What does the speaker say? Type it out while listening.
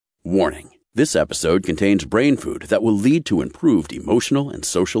Warning. This episode contains brain food that will lead to improved emotional and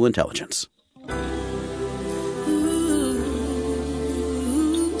social intelligence.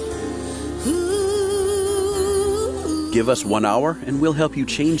 Give us 1 hour and we'll help you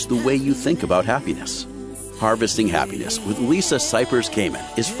change the way you think about happiness. Harvesting Happiness with Lisa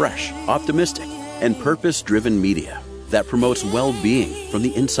Cypers-Kamen is fresh, optimistic, and purpose-driven media that promotes well-being from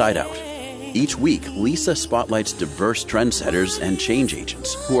the inside out. Each week, Lisa spotlights diverse trendsetters and change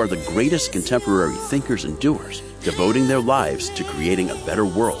agents who are the greatest contemporary thinkers and doers, devoting their lives to creating a better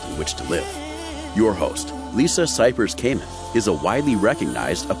world in which to live. Your host, Lisa Cypers-Kamen, is a widely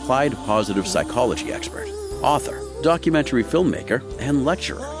recognized applied positive psychology expert, author, documentary filmmaker, and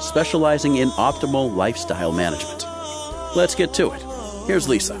lecturer specializing in optimal lifestyle management. Let's get to it. Here's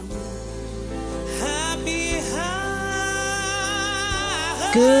Lisa.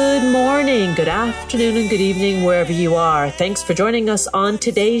 Good morning, good afternoon, and good evening, wherever you are. Thanks for joining us on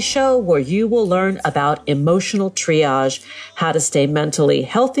today's show, where you will learn about emotional triage, how to stay mentally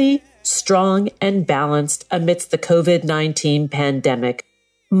healthy, strong, and balanced amidst the COVID-19 pandemic.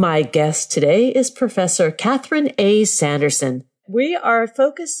 My guest today is Professor Catherine A. Sanderson. We are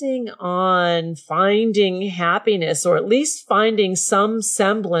focusing on finding happiness, or at least finding some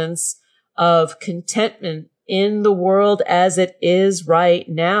semblance of contentment in the world as it is right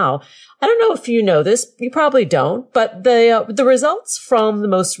now. I don't know if you know this, you probably don't, but the results from the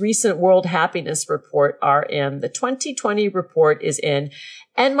most recent World Happiness Report are in. The 2020 report is in.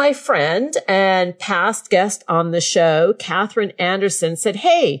 And my friend and past guest on the show, Catherine Anderson, said,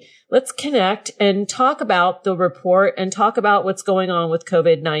 hey, let's connect and talk about the report and talk about what's going on with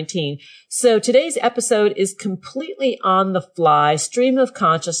COVID-19. So today's episode is completely on the fly, stream of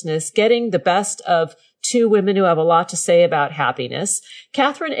consciousness, getting the best of two women who have a lot to say about happiness.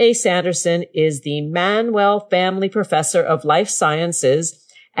 Catherine A. Sanderson is the Manuel Family Professor of Life Sciences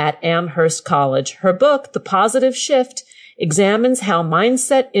at Amherst College. Her book, The Positive Shift, examines how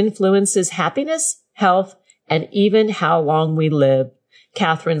mindset influences happiness, health, and even how long we live.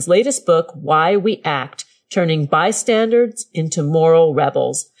 Catherine's latest book, Why We Act, Turning Bystanders into Moral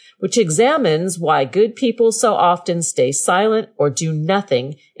Rebels, which examines why good people so often stay silent or do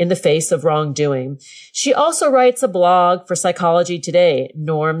nothing in the face of wrongdoing. She also writes a blog for Psychology Today,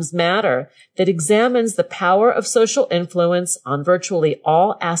 Norms Matter, that examines the power of social influence on virtually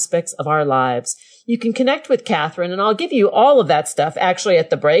all aspects of our lives. You can connect with Catherine, and I'll give you all of that stuff actually at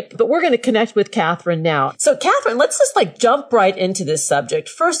the break, but we're going to connect with Catherine now. So Catherine, let's just jump right into this subject.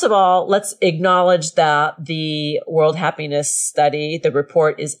 First of all, let's acknowledge that the World Happiness Study, the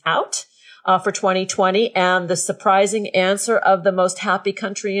report, is out for 2020, and the surprising answer of the most happy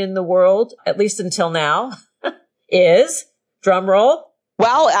country in the world, at least until now, is, drum roll.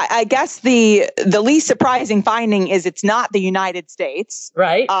 Well, I guess the least surprising finding is it's not the United States.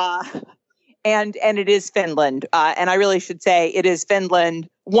 Right. And it is Finland. And I really should say it is Finland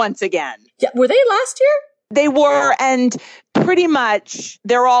once again. Yeah. Were they last year? They were, and pretty much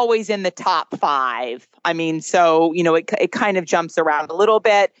they're always in the top 5. I mean, so, it kind of jumps around a little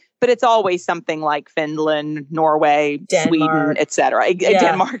bit, but it's always something like Finland, Norway, Denmark. Sweden, etc. Yeah.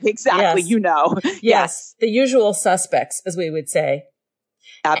 Denmark, exactly. Yes. Yes. The usual suspects, as we would say.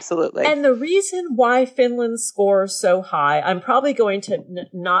 Absolutely. And the reason why Finland scores so high, I'm probably going to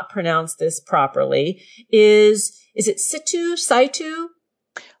not pronounce this properly, is it Saitu?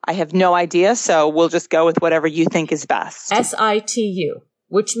 I have no idea, so we'll just go with whatever you think is best. Situ,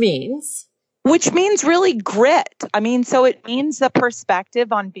 which means really grit. I mean, so it means the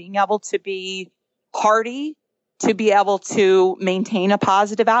perspective on being able to be hardy, to be able to maintain a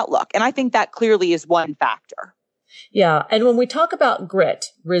positive outlook. And I think that clearly is one factor. Yeah. And when we talk about grit,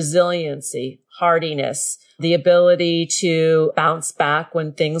 resiliency, hardiness, the ability to bounce back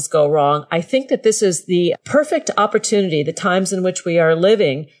when things go wrong, I think that this is the perfect opportunity, the times in which we are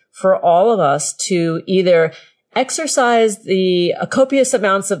living, for all of us to either exercise the copious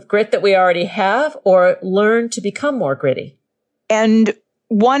amounts of grit that we already have or learn to become more gritty. And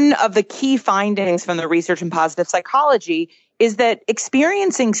one of the key findings from the research in positive psychology is that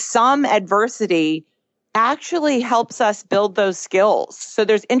experiencing some adversity actually helps us build those skills. So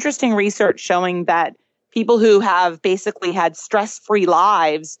there's interesting research showing that people who have basically had stress-free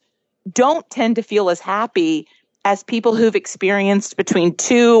lives don't tend to feel as happy as people who've experienced between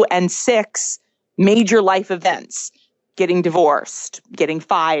 2 and 6 major life events, getting divorced, getting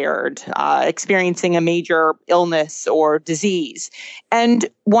fired, experiencing a major illness or disease. And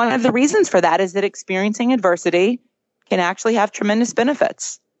one of the reasons for that is that experiencing adversity can actually have tremendous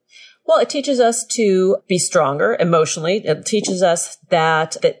benefits. Well, it teaches us to be stronger emotionally. It teaches us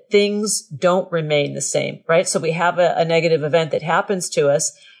that things don't remain the same, right? So we have a negative event that happens to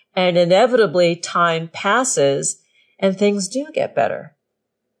us, And inevitably time passes and things do get better.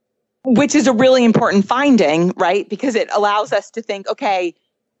 Which is a really important finding, right? Because it allows us to think, okay,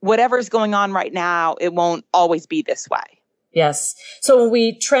 whatever's going on right now, it won't always be this way. Yes. So when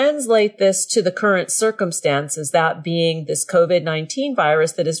we translate this to the current circumstances, that being this COVID-19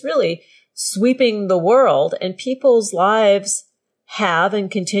 virus that is really sweeping the world, and people's lives have and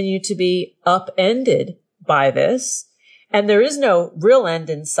continue to be upended by this. And there is no real end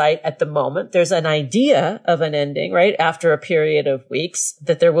in sight at the moment. There's an idea of an ending, right? After a period of weeks,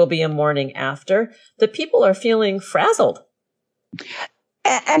 that there will be a morning after. The people are feeling frazzled.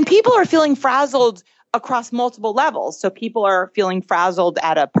 And people are feeling frazzled across multiple levels. So people are feeling frazzled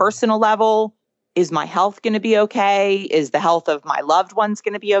at a personal level. Is my health going to be okay? Is the health of my loved ones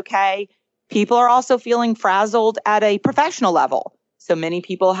going to be okay? People are also feeling frazzled at a professional level. So many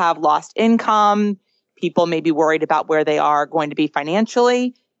people have lost income. People may be worried about where they are going to be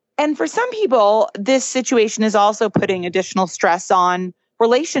financially. And for some people, this situation is also putting additional stress on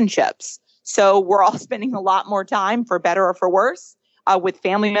relationships. So we're all spending a lot more time, for better or for worse, with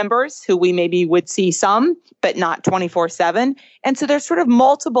family members who we maybe would see some, but not 24/7. And so there's sort of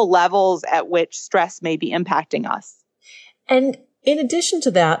multiple levels at which stress may be impacting us. And in addition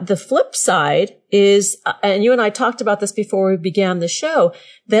to that, the flip side is, and you and I talked about this before we began the show,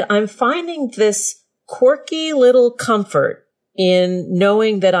 that I'm finding this quirky little comfort in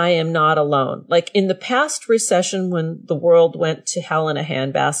knowing that I am not alone. Like in the past recession, when the world went to hell in a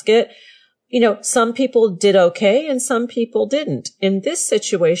handbasket, some people did okay and some people didn't. In this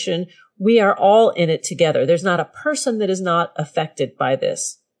situation, we are all in it together. There's not a person that is not affected by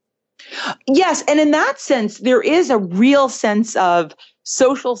this. Yes. And in that sense, there is a real sense of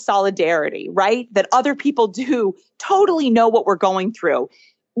social solidarity, right? That other people do totally know what we're going through.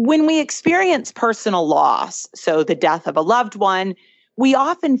 When we experience personal loss, so the death of a loved one, we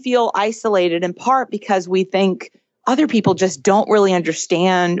often feel isolated in part because we think other people just don't really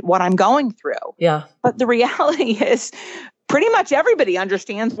understand what I'm going through. Yeah. But the reality is pretty much everybody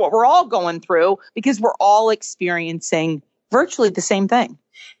understands what we're all going through because we're all experiencing virtually the same thing.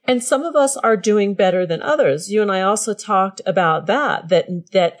 And some of us are doing better than others. You and I also talked about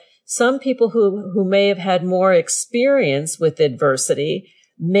that some people who may have had more experience with adversity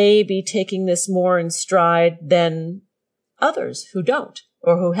may be taking this more in stride than others who don't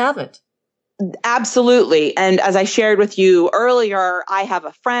or who haven't. Absolutely. And as I shared with you earlier, I have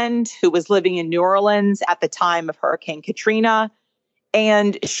a friend who was living in New Orleans at the time of Hurricane Katrina.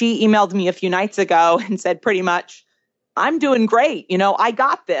 And she emailed me a few nights ago and said pretty much, I'm doing great. I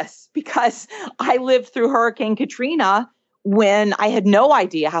got this because I lived through Hurricane Katrina when I had no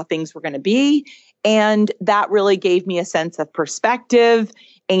idea how things were going to be. And that really gave me a sense of perspective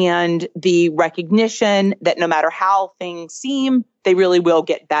and the recognition that no matter how things seem, they really will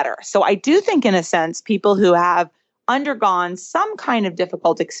get better. So I do think, in a sense, people who have undergone some kind of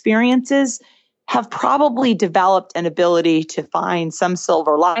difficult experiences have probably developed an ability to find some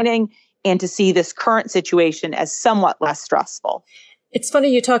silver lining and to see this current situation as somewhat less stressful. It's funny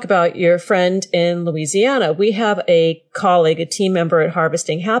you talk about your friend in Louisiana. We have a colleague, a team member at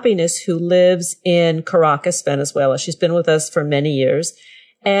Harvesting Happiness who lives in Caracas, Venezuela. She's been with us for many years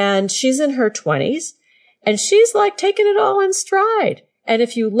and she's in her 20s and she's like taking it all in stride. And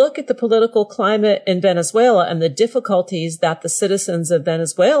if you look at the political climate in Venezuela and the difficulties that the citizens of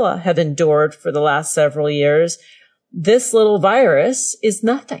Venezuela have endured for the last several years, this little virus is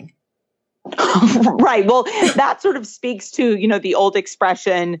nothing. Right. Well, that sort of speaks to, the old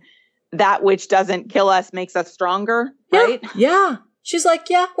expression, that which doesn't kill us makes us stronger, right? Yeah. She's like,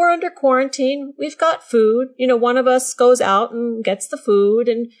 yeah, we're under quarantine. We've got food. One of us goes out and gets the food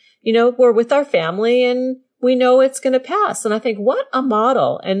and, we're with our family and we know it's going to pass. And I think what a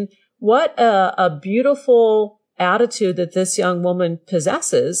model and what a beautiful attitude that this young woman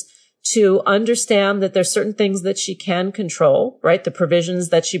possesses to understand that there's certain things that she can control, right? The provisions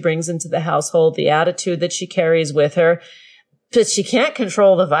that she brings into the household, the attitude that she carries with her. But she can't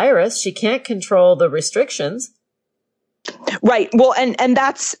control the virus. She can't control the restrictions. Right. Well, and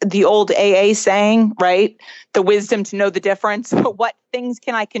that's the old AA saying, right? The wisdom to know the difference. What things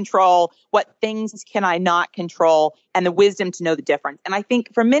can I control? What things can I not control? And the wisdom to know the difference. And I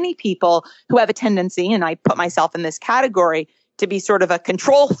think for many people who have a tendency, and I put myself in this category, to be sort of a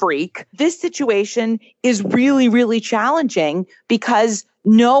control freak, this situation is really, really challenging because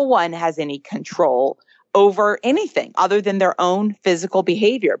no one has any control over anything other than their own physical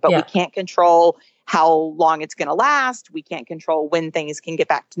behavior. But we can't control how long it's going to last. We can't control when things can get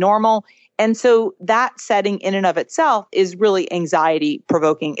back to normal. And so that setting in and of itself is really anxiety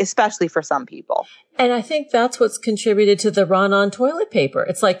provoking, especially for some people. And I think that's what's contributed to the run on toilet paper.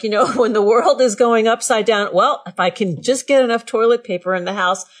 It's like, when the world is going upside down, well, if I can just get enough toilet paper in the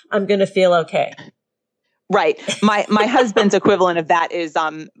house, I'm going to feel okay. Right. My husband's equivalent of that is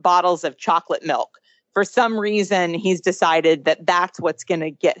bottles of chocolate milk. For some reason, he's decided that that's what's going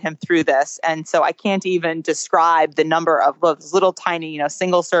to get him through this. And so I can't even describe the number of those little tiny,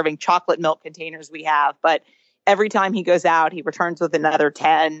 single serving chocolate milk containers we have. But every time he goes out, he returns with another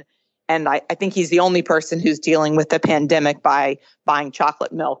 10. And I think he's the only person who's dealing with the pandemic by buying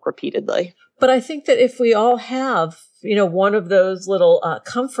chocolate milk repeatedly. But I think that if we all have, one of those little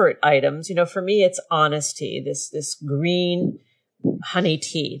comfort items, for me, it's honesty, this green honey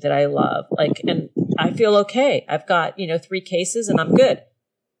tea that I love. And I feel okay. I've got, 3 cases and I'm good.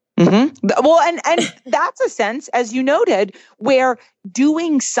 Mm-hmm. Well, and that's a sense, as you noted, where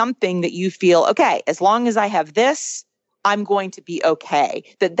doing something that you feel, okay, as long as I have this, I'm going to be okay.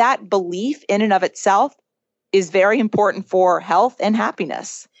 That belief in and of itself is very important for health and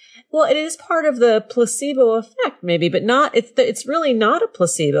happiness. Well, it is part of the placebo effect, maybe, but it's really not a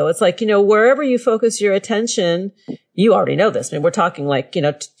placebo. It's like, wherever you focus your attention, you already know this. I mean, we're talking like,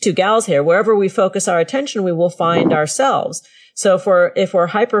 2 gals here. Wherever we focus our attention, we will find ourselves. So if we're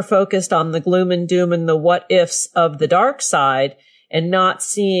hyper focused on the gloom and doom and the what ifs of the dark side, and not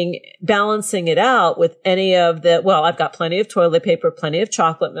balancing it out with any of I've got plenty of toilet paper, plenty of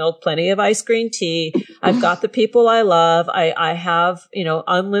chocolate milk, plenty of ice cream tea. I've got the people I love. I have,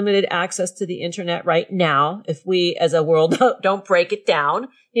 unlimited access to the internet right now. If we as a world don't break it down,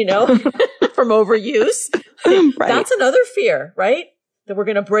 from overuse, right. That's another fear, right? That we're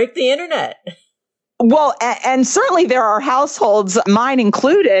going to break the internet. Well, and certainly there are households, mine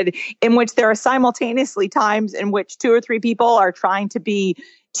included, in which there are simultaneously times in which 2 or 3 people are trying to be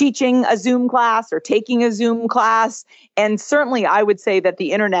teaching a Zoom class or taking a Zoom class. And certainly I would say that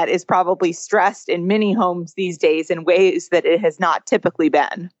the internet is probably stressed in many homes these days in ways that it has not typically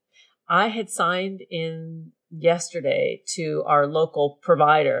been. I had signed in yesterday to our local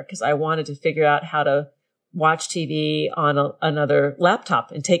provider because I wanted to figure out how to watch TV on another laptop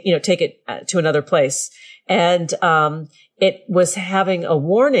and take it to another place. And it was having a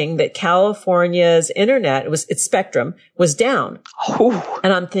warning that California's internet, its spectrum was down. Oh.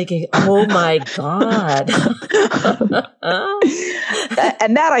 And I'm thinking, oh my God.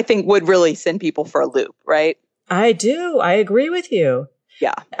 And that I think would really send people for a loop, right? I do. I agree with you.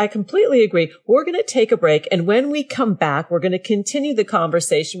 Yeah, I completely agree. We're going to take a break. And when we come back, we're going to continue the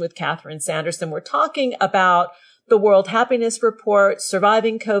conversation with Catherine Sanderson. We're talking about the World Happiness Report,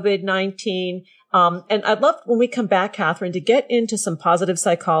 surviving COVID-19. And I'd love when we come back, Catherine, to get into some positive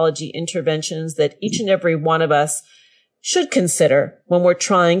psychology interventions that each and every one of us should consider when we're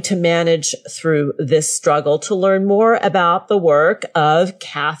trying to manage through this struggle. To learn more about the work of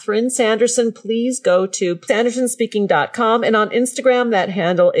Catherine Sanderson, please go to sandersonspeaking.com. And on Instagram, that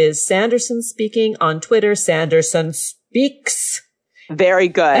handle is Sanderson Speaking. On Twitter, Sanderson Speaks. Very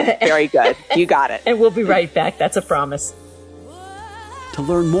good. Very good. You got it. And we'll be right back. That's a promise. To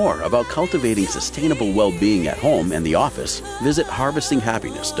learn more about cultivating sustainable well-being at home and the office, visit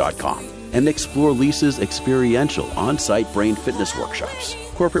harvestinghappiness.com. and explore Lisa's experiential on-site brain fitness workshops,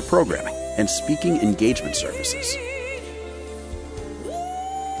 corporate programming, and speaking engagement services.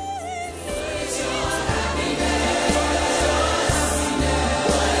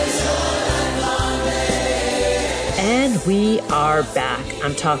 And we are back.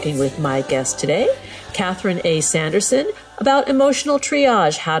 I'm talking with my guest today, Catherine A. Sanderson, about emotional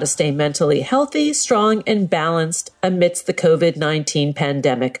triage, how to stay mentally healthy, strong, and balanced amidst the COVID-19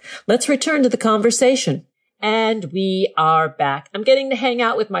 pandemic. Let's return to the conversation. And we are back. I'm getting to hang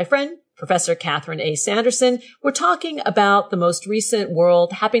out with my friend, Professor Catherine A. Sanderson. We're talking about the most recent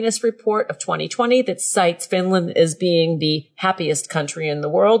World Happiness Report of 2020 that cites Finland as being the happiest country in the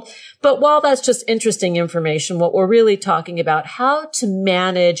world. But while that's just interesting information, what we're really talking about, how to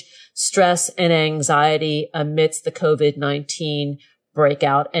manage stress and anxiety amidst the COVID-19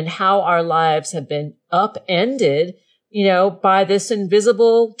 breakout and how our lives have been upended, by this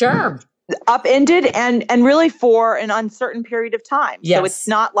invisible germ. Upended and really for an uncertain period of time. Yes. So it's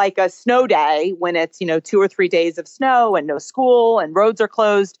not like a snow day when it's, 2 or 3 days of snow and no school and roads are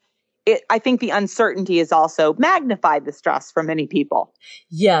closed. I think the uncertainty has also magnified the stress for many people.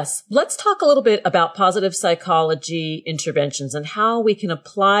 Yes. Let's talk a little bit about positive psychology interventions and how we can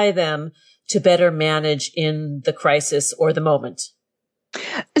apply them to better manage in the crisis or the moment.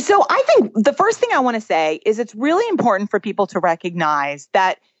 So I think the first thing I want to say is it's really important for people to recognize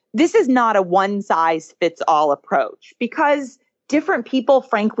that this is not a one-size-fits-all approach, because different people,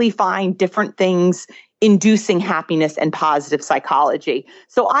 frankly, find different things inducing happiness and positive psychology.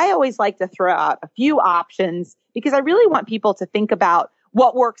 So I always like to throw out a few options because I really want people to think about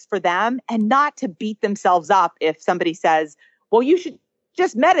what works for them and not to beat themselves up if somebody says, well, you should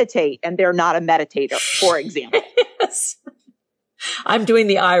just meditate and they're not a meditator, for example. Yes. I'm doing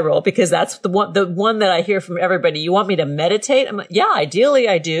the eye roll because that's the one that I hear from everybody. You want me to meditate? I'm like, yeah, ideally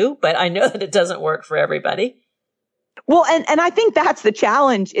I do, but I know that it doesn't work for everybody. Well, and I think that's the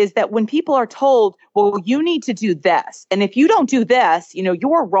challenge is that when people are told, well, you need to do this. And if you don't do this,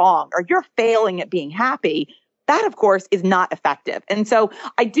 you're wrong or you're failing at being happy. That, of course, is not effective. And so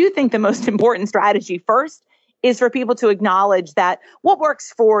I do think the most important strategy first is for people to acknowledge that what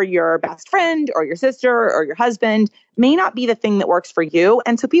works for your best friend or your sister or your husband may not be the thing that works for you.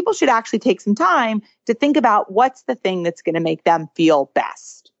 And so people should actually take some time to think about what's the thing that's going to make them feel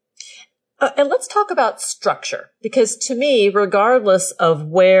best. And let's talk about structure, because to me, regardless of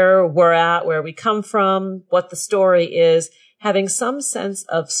where we're at, where we come from, what the story is, having some sense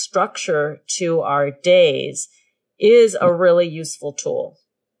of structure to our days is a really useful tool.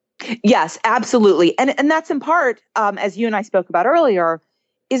 Yes, absolutely. And that's in part, as you and I spoke about earlier,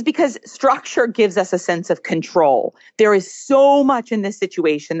 is because structure gives us a sense of control. There is so much in this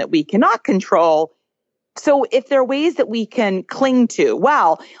situation that we cannot control. So if there are ways that we can cling to,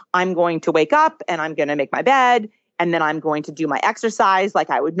 well, I'm going to wake up and I'm going to make my bed and then I'm going to do my exercise like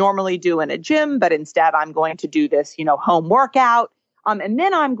I would normally do in a gym, but instead I'm going to do this, home workout. And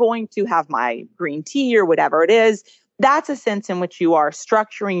then I'm going to have my green tea or whatever it is. That's a sense in which you are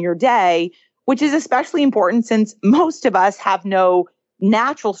structuring your day, which is especially important since most of us have no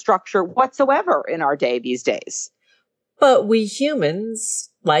natural structure whatsoever in our day these days. But we humans,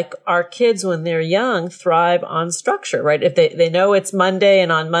 like our kids when they're young, thrive on structure, right? If they know it's Monday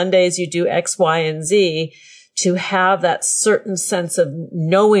and on Mondays you do X, Y, and Z, to have that certain sense of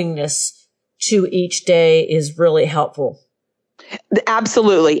knowingness to each day is really helpful.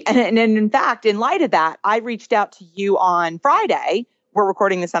 Absolutely. And in fact, in light of that, I reached out to you on Friday. We're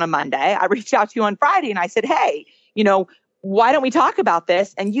recording this on a Monday. I reached out to you on Friday and I said, hey, why don't we talk about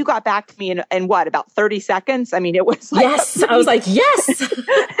this? And you got back to me in what, about 30 seconds? I mean, it was like, yes. I was like, yes.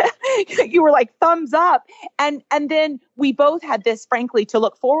 You were like thumbs up. And then we both had this, frankly, to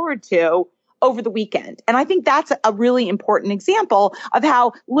look forward to over the weekend. And I think that's a really important example of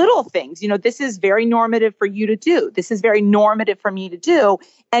how little things, this is very normative for you to do. This is very normative for me to do.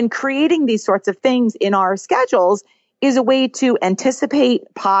 And creating these sorts of things in our schedules is a way to anticipate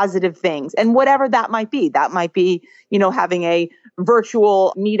positive things. And whatever that might be, having a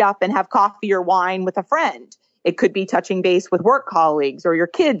virtual meetup and have coffee or wine with a friend. It could be touching base with work colleagues or your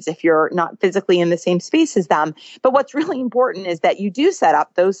kids if you're not physically in the same space as them. But what's really important is that you do set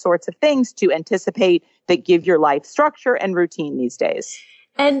up those sorts of things to anticipate that give your life structure and routine these days.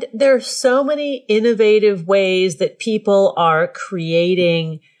 And there's so many innovative ways that people are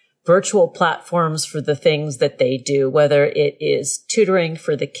creating virtual platforms for the things that they do, whether it is tutoring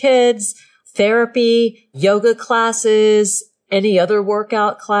for the kids, therapy, yoga classes, any other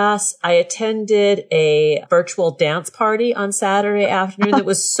workout class. I attended a virtual dance party on Saturday afternoon that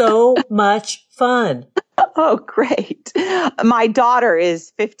was so much fun. Oh, great. My daughter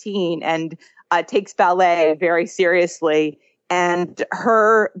is 15 and takes ballet very seriously. And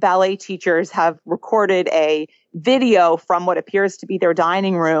her ballet teachers have recorded a video from what appears to be their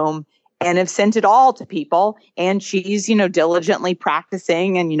dining room and have sent it all to people. And she's, diligently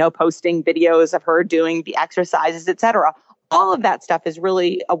practicing and, posting videos of her doing the exercises, et cetera. All of that stuff is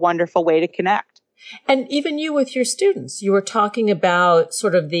really a wonderful way to connect. And even you with your students, you were talking about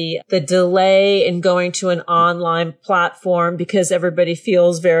sort of the delay in going to an online platform because everybody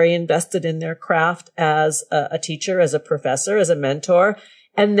feels very invested in their craft as a teacher, as a professor, as a mentor.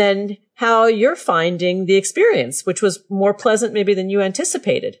 And then how you're finding the experience, which was more pleasant maybe than you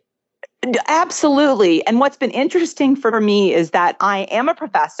anticipated. Absolutely. And what's been interesting for me is that I am a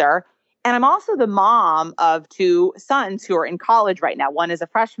professor and I'm also the mom of two sons who are in college right now. One is a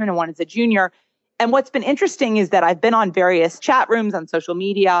freshman and one is a junior. And what's been interesting is that I've been on various chat rooms on social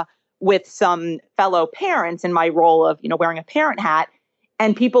media with some fellow parents in my role of, wearing a parent hat.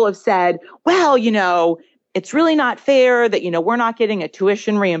 And people have said, well, it's really not fair that, we're not getting a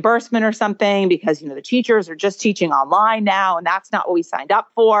tuition reimbursement or something because, the teachers are just teaching online now. And that's not what we signed up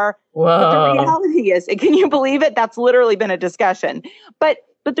for. Whoa. But the reality is, can you believe it? That's literally been a discussion. But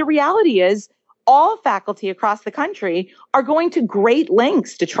the reality is all faculty across the country are going to great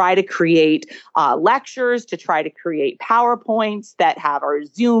lengths to try to create lectures, to try to create PowerPoints that have our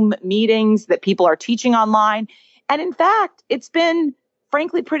Zoom meetings that people are teaching online. And in fact, it's been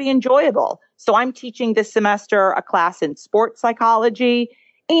frankly pretty enjoyable. So I'm teaching this semester a class in sports psychology,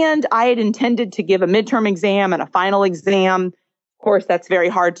 and I had intended to give a midterm exam and a final exam. Of course, that's very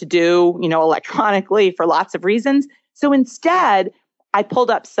hard to do, electronically for lots of reasons. So instead, I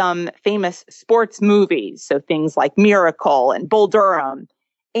pulled up some famous sports movies, so things like Miracle and Bull Durham.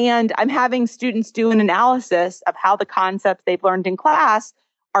 And I'm having students do an analysis of how the concepts they've learned in class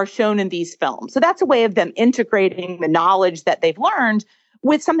are shown in these films. So that's a way of them integrating the knowledge that they've learned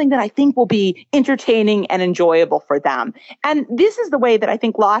with something that I think will be entertaining and enjoyable for them. And this is the way that I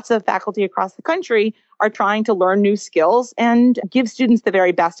think lots of faculty across the country are trying to learn new skills and give students the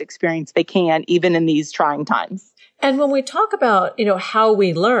very best experience they can, even in these trying times. And when we talk about, how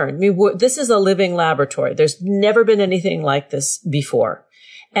we learn, this is a living laboratory. There's never been anything like this before.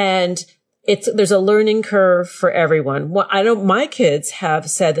 And there's a learning curve for everyone. My kids have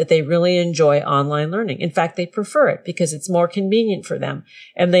said that they really enjoy online learning. In fact, they prefer it because it's more convenient for them.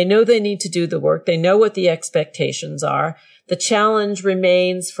 And they know they need to do the work. They know what the expectations are. The challenge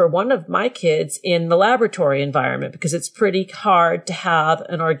remains for one of my kids in the laboratory environment because it's pretty hard to have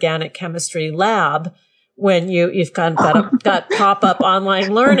an organic chemistry lab when you've got pop-up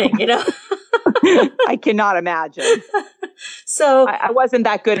online learning, I cannot imagine. So I wasn't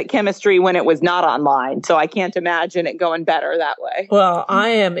that good at chemistry when it was not online, so I can't imagine it going better that way. Well, I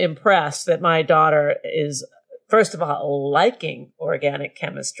am impressed that my daughter is, first of all, liking organic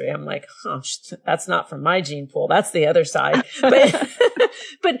chemistry. I'm like, that's not from my gene pool. That's the other side.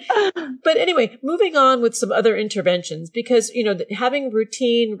 But anyway, moving on with some other interventions, because, having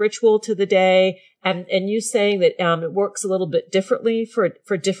routine ritual to the day and you saying that it works a little bit differently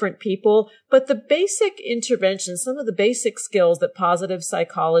for different people. But the basic interventions, some of the basic skills that positive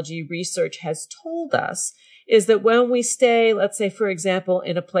psychology research has told us is that when we stay, let's say, for example,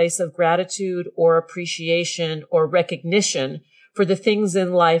 in a place of gratitude or appreciation or recognition for the things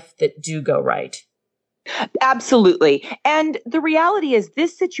in life that do go right. Absolutely. And the reality is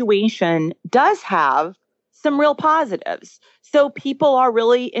this situation does have some real positives. So people are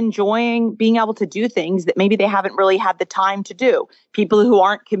really enjoying being able to do things that maybe they haven't really had the time to do. People who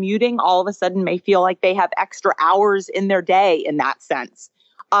aren't commuting all of a sudden may feel like they have extra hours in their day in that sense.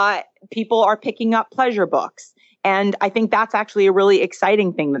 People are picking up pleasure books. And I think that's actually a really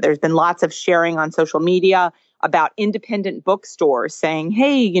exciting thing that there's been lots of sharing on social media about independent bookstores saying,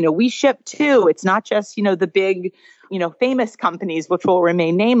 hey, we ship too. It's not just, the big, famous companies, which will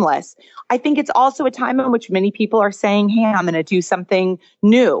remain nameless. I think it's also a time in which many people are saying, hey, I'm going to do something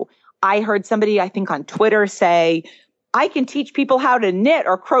new. I heard somebody, I think on Twitter say, I can teach people how to knit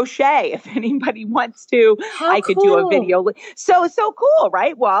or crochet if anybody wants to. How could cool. do a video. So cool,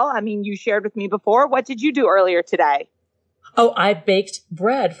 right? Well, you shared with me before. What did you do earlier today? Oh, I baked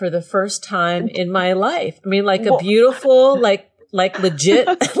bread for the first time in my life. Like a beautiful, like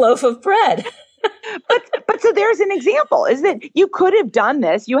legit loaf of bread. But so there's an example, is that you could have done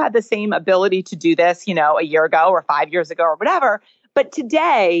this. You had the same ability to do this, a year ago or 5 years ago or whatever. But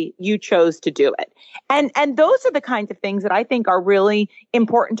today you chose to do it. And those are the kinds of things that I think are really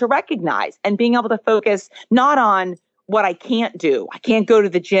important to recognize, and being able to focus not on what I can't do. I can't go to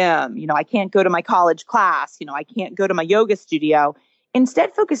the gym. I can't go to my college class. I can't go to my yoga studio.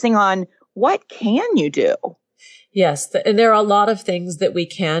 Instead, focusing on what can you do? Yes. And there are a lot of things that we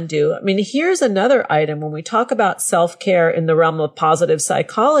can do. Here's another item. When we talk about self-care in the realm of positive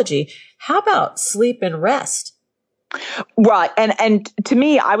psychology, how about sleep and rest? Right. And to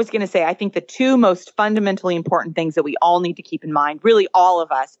me, I was going to say, I think the two most fundamentally important things that we all need to keep in mind, really all of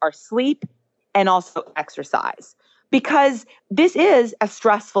us, are sleep and also exercise. Because this is a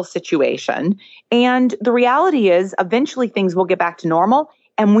stressful situation. And the reality is eventually things will get back to normal.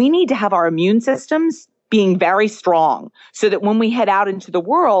 And we need to have our immune systems being very strong so that when we head out into the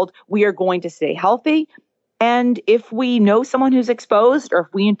world, we are going to stay healthy. And if we know someone who's exposed, or if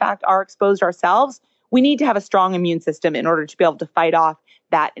we in fact are exposed ourselves, we need to have a strong immune system in order to be able to fight off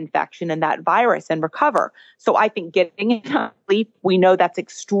that infection and that virus and recover. So I think getting enough sleep, we know that's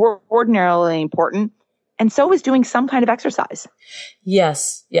extraordinarily important. And so is doing some kind of exercise.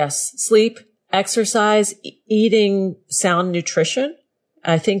 Yes. Sleep, exercise, eating sound nutrition.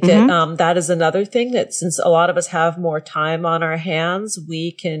 I think that that is another thing that, since a lot of us have more time on our hands,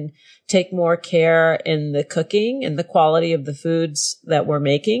 we can take more care in the cooking and the quality of the foods that we're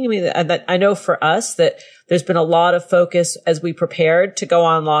making. I know for us that there's been a lot of focus as we prepared to go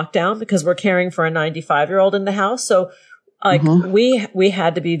on lockdown because we're caring for a 95-year-old in the house. So we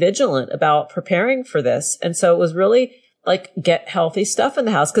had to be vigilant about preparing for this. And so it was really get healthy stuff in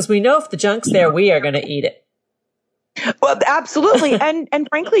the house, because we know if the junk's there, we are going to eat it. Well, absolutely. And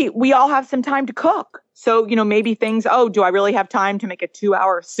frankly, we all have some time to cook. So, maybe things, do I really have time to make a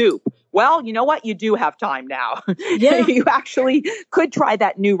 2-hour soup? Well, you know what? You do have time now. Yeah. You actually could try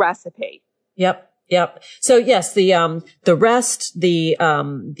that new recipe. Yep. So yes, the rest, the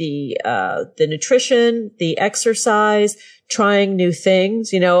nutrition, the exercise, trying new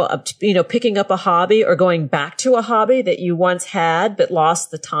things, picking up a hobby or going back to a hobby that you once had but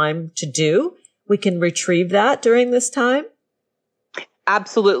lost the time to do. We can retrieve that during this time.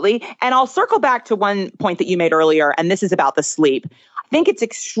 Absolutely. And I'll circle back to one point that you made earlier, and this is about the sleep. I think it's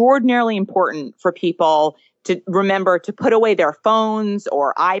extraordinarily important for people to remember to put away their phones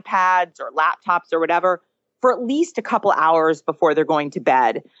or iPads or laptops or whatever for at least a couple hours before they're going to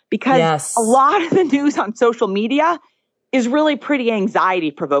bed. Because a lot of the news on social media is really pretty anxiety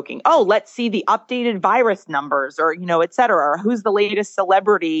provoking. Oh, let's see the updated virus numbers or, et cetera, or who's the latest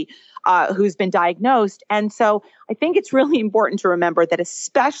celebrity who's been diagnosed. And so I think it's really important to remember that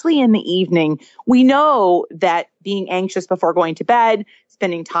especially in the evening, we know that being anxious before going to bed,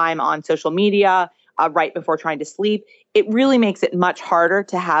 spending time on social media, right before trying to sleep, it really makes it much harder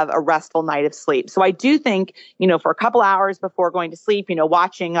to have a restful night of sleep. So I do think, for a couple hours before going to sleep,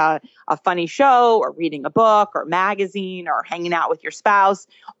 watching a funny show or reading a book or magazine or hanging out with your spouse,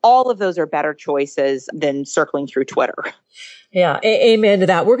 all of those are better choices than circling through Twitter. Yeah, amen to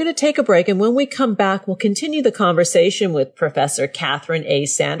that. We're going to take a break, and when we come back, we'll continue the conversation with Professor Catherine A.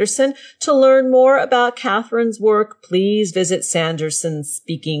 Sanderson. To learn more about Catherine's work, please visit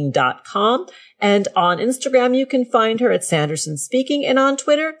sandersonspeaking.com. And on Instagram, you can find her at Sanderson Speaking, and on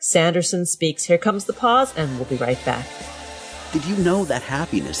Twitter, Sanderson Speaks. Here comes the pause, and we'll be right back. Did you know that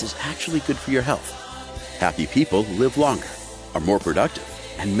happiness is actually good for your health? Happy people live longer, are more productive,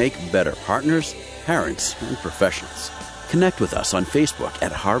 and make better partners, parents, and professionals. Connect with us on Facebook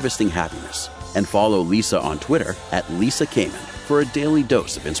at Harvesting Happiness and follow Lisa on Twitter at Lisa Kamen for a daily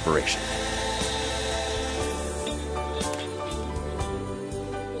dose of inspiration.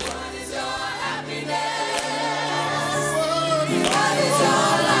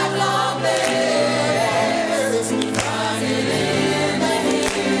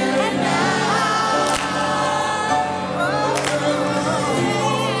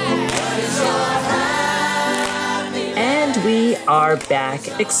 We are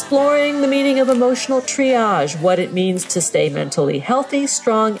back exploring the meaning of emotional triage, what it means to stay mentally healthy,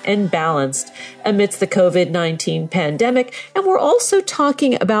 strong, and balanced amidst the COVID-19 pandemic. And we're also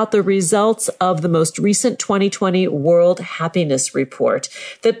talking about the results of the most recent 2020 World Happiness Report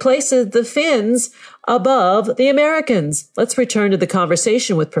that places the Finns above the Americans. Let's return to the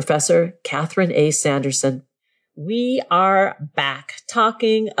conversation with Professor Catherine A. Sanderson. We are back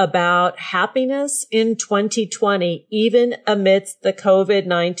talking about happiness in 2020, even amidst the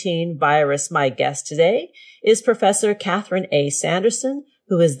COVID-19 virus. My guest today is Professor Catherine A. Sanderson,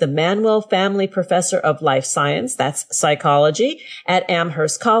 who is the Manuel Family Professor of Life Science, that's psychology, at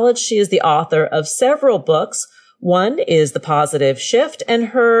Amherst College. She is the author of several books. One is The Positive Shift, and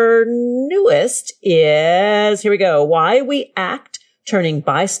her newest is, here we go, Why We Act, Turning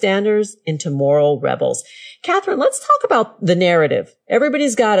Bystanders into Moral Rebels. Catherine, let's talk about the narrative.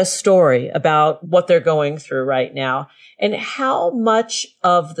 Everybody's got a story about what they're going through right now and how much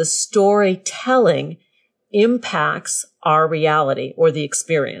of the storytelling impacts our reality or the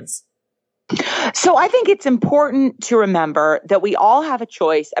experience. So I think it's important to remember that we all have a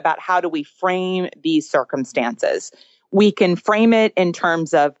choice about how do we frame these circumstances. We can frame it in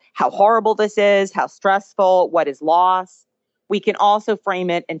terms of how horrible this is, how stressful, what is lost. We can also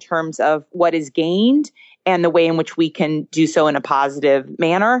frame it in terms of what is gained and the way in which we can do so in a positive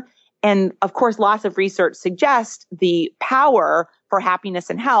manner. And of course, lots of research suggests the power for happiness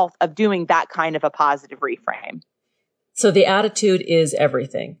and health of doing that kind of a positive reframe. So the attitude is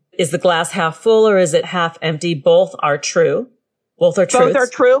everything. Is the glass half full or is it half empty? Both are true. Both are true. Both are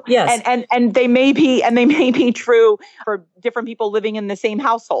true. Yes. And they may be true for different people living in the same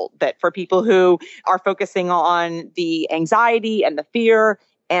household, that for people who are focusing on the anxiety and the fear,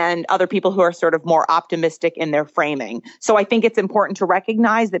 and other people who are sort of more optimistic in their framing. So I think it's important to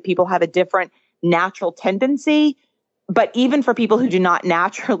recognize that people have a different natural tendency. But even for people who do not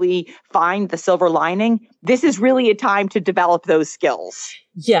naturally find the silver lining, this is really a time to develop those skills.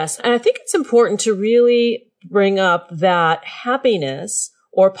 Yes. And I think it's important to really bring up that happiness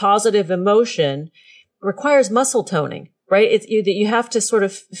or positive emotion requires muscle toning, right? You have to sort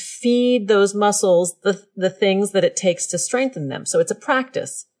of feed those muscles the things that it takes to strengthen them. So it's a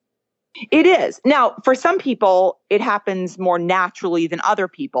practice. It is. Now, for some people, it happens more naturally than other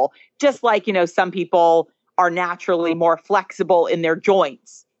people. Just like, some people are naturally more flexible in their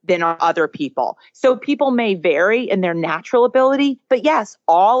joints than other people. So people may vary in their natural ability, but yes,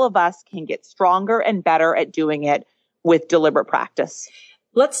 all of us can get stronger and better at doing it with deliberate practice.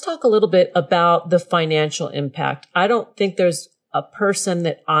 Let's talk a little bit about the financial impact. I don't think there's a person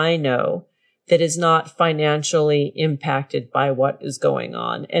that I know that is not financially impacted by what is going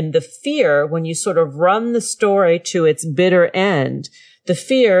on. And the fear, when you sort of run the story to its bitter end, the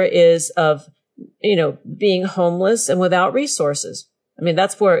fear is of, being homeless and without resources. I mean,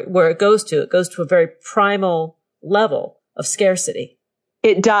 that's where it goes to. It goes to a very primal level of scarcity.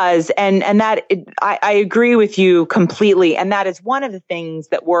 It does. And I agree with you completely. And that is one of the things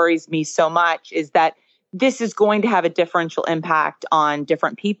that worries me so much, is that this is going to have a differential impact on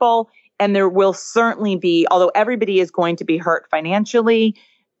different people. And there will certainly be, although everybody is going to be hurt financially,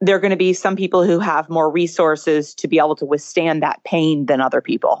 there are going to be some people who have more resources to be able to withstand that pain than other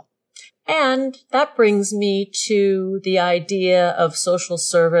people. And that brings me to the idea of social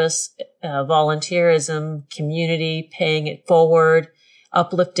service, volunteerism, community, paying it forward,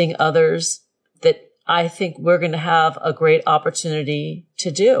 uplifting others, that I think we're going to have a great opportunity to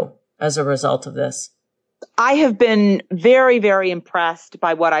do as a result of this. I have been very, very impressed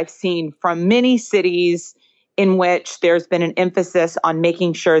by what I've seen from many cities in which there's been an emphasis on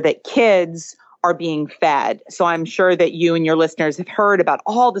making sure that kids are being fed. So I'm sure that you and your listeners have heard about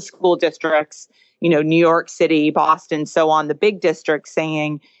all the school districts, New York City, Boston, so on, the big districts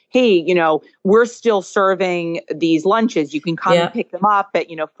saying, hey, we're still serving these lunches. You can come and pick them up at,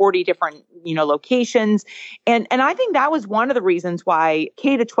 40 different, locations. And I think that was one of the reasons why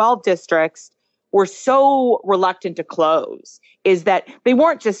K-12 districts were so reluctant to close, is that they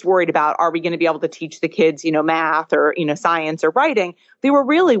weren't just worried about, are we going to be able to teach the kids, math or, science or writing? They were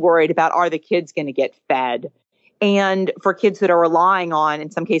really worried about, are the kids going to get fed? And for kids that are relying on,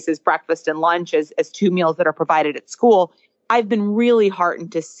 in some cases, breakfast and lunch as two meals that are provided at school, I've been really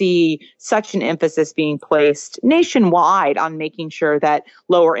heartened to see such an emphasis being placed nationwide on making sure that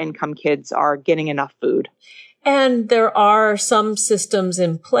lower income kids are getting enough food. And there are some systems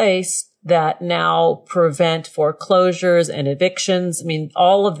in place that now prevent foreclosures and evictions. I mean,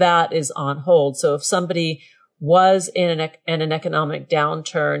 all of that is on hold. So if somebody was in an economic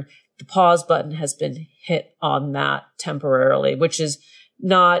downturn, the pause button has been hit on that temporarily, which is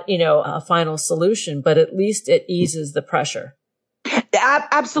not, a final solution, but at least it eases the pressure.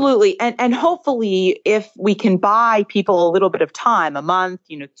 Absolutely. And hopefully, if we can buy people a little bit of time, a month,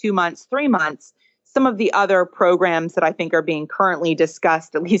 2 months, 3 months, some of the other programs that I think are being currently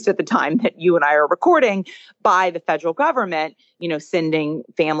discussed, at least at the time that you and I are recording, by the federal government, sending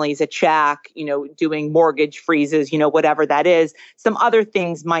families a check, doing mortgage freezes, whatever that is, some other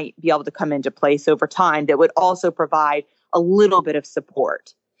things might be able to come into place over time that would also provide a little bit of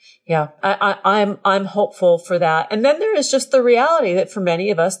support. Yeah, I'm hopeful for that. And then there is just the reality that for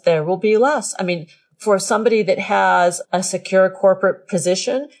many of us, there will be less. I mean, for somebody that has a secure corporate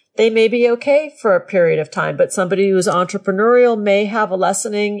position, they may be okay for a period of time, but somebody who's entrepreneurial may have a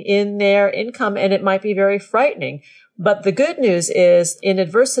lessening in their income, and it might be very frightening. But the good news is, in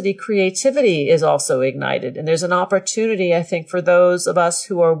adversity, creativity is also ignited. And there's an opportunity, I think, for those of us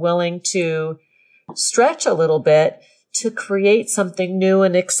who are willing to stretch a little bit to create something new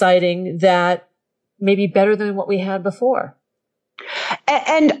and exciting that may be better than what we had before.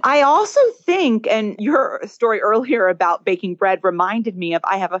 And I also think, and your story earlier about baking bread reminded me of,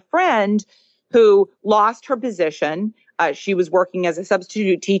 I have a friend who lost her position. She was working as a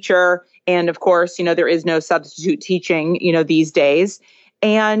substitute teacher. And of course, there is no substitute teaching, these days.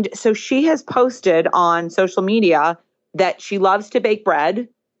 And so she has posted on social media that she loves to bake bread.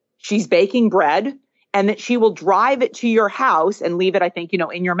 She's baking bread, and that she will drive it to your house and leave it, I think,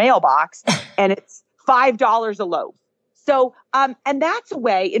 in your mailbox. And it's $5 a loaf. So, and that's a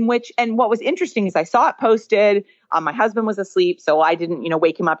way in which, and what was interesting is I saw it posted. My husband was asleep, so I didn't,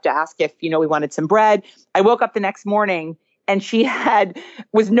 wake him up to ask if, we wanted some bread. I woke up the next morning and she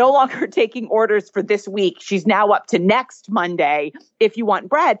was no longer taking orders for this week. She's now up to next Monday if you want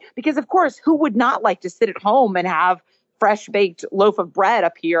bread, because of course, who would not like to sit at home and have fresh baked loaf of bread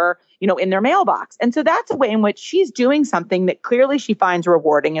up here, in their mailbox? And so that's a way in which she's doing something that clearly she finds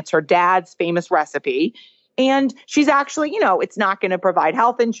rewarding. It's her dad's famous recipe. And she's actually, it's not going to provide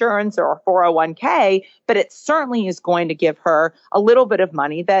health insurance or a 401k, but it certainly is going to give her a little bit of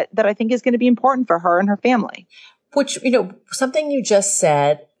money that I think is going to be important for her and her family. Which, something you just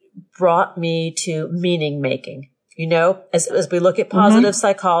said brought me to meaning making. As we look at positive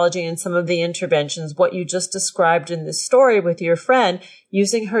psychology and some of the interventions, what you just described in this story with your friend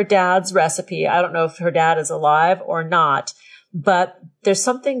using her dad's recipe. I don't know if her dad is alive or not, but there's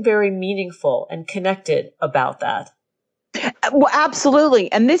something very meaningful and connected about that. Well,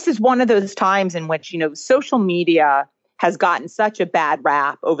 absolutely. And this is one of those times in which, social media has gotten such a bad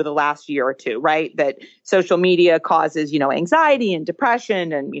rap over the last year or two, right? That social media causes, anxiety and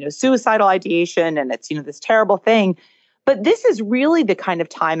depression and, suicidal ideation. And it's, this terrible thing. But this is really the kind of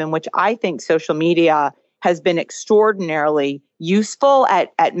time in which I think social media has been extraordinarily useful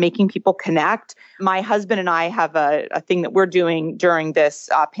at making people connect. My husband and I have a thing that we're doing during this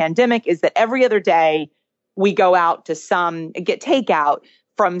pandemic is that every other day we go out to get takeout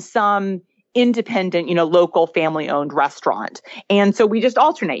from some independent, local family-owned restaurant. And so we just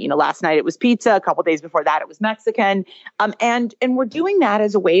alternate. Last night it was pizza. A couple of days before that, it was Mexican. And we're doing that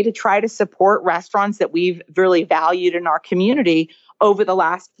as a way to try to support restaurants that we've really valued in our community over the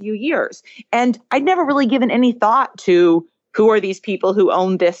last few years. And I'd never really given any thought to who are these people who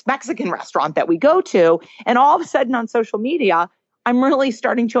own this Mexican restaurant that we go to. And all of a sudden on social media, I'm really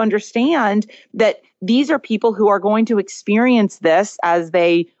starting to understand that these are people who are going to experience this as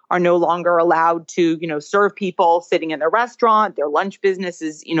they are no longer allowed to, serve people sitting in their restaurant. Their lunch business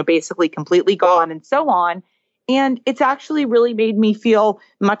is, basically completely gone and so on. And it's actually really made me feel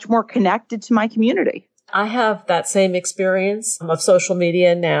much more connected to my community. I have that same experience of social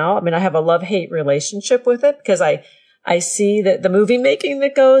media now. I mean, I have a love-hate relationship with it because I see that the movie making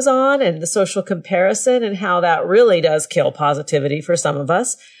that goes on and the social comparison and how that really does kill positivity for some of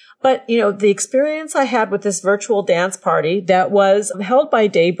us. But, the experience I had with this virtual dance party that was held by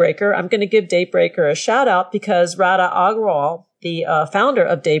Daybreaker, I'm going to give Daybreaker a shout out because Radha Agrawal, the founder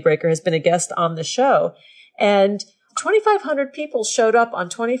of Daybreaker, has been a guest on the show. And 2,500 people showed up on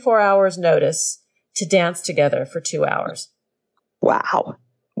 24 hours notice to dance together for 2 hours. Wow.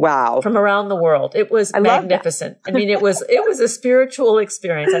 From around the world. It was magnificent. I mean, it was a spiritual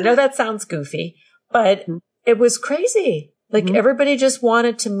experience. I know that sounds goofy, but it was crazy. Like everybody just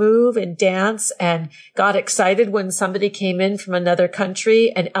wanted to move and dance and got excited when somebody came in from another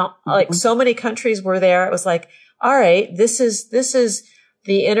country and like so many countries were there. It was like, all right, this is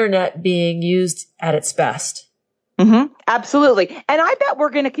the internet being used at its best. Mm-hmm. Absolutely. And I bet we're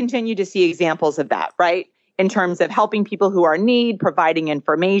going to continue to see examples of that, right? In terms of helping people who are in need, providing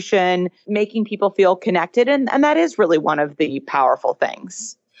information, making people feel connected. And that is really one of the powerful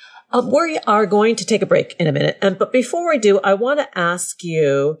things. We are going to take a break in a minute. But before we do, I want to ask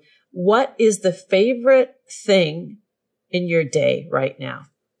you, what is the favorite thing in your day right now?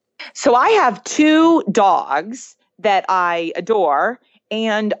 So I have 2 dogs that I adore.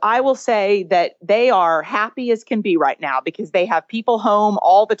 And I will say that they are happy as can be right now because they have people home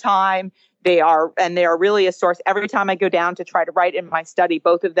all the time. They are really a source. Every time I go down to try to write in my study,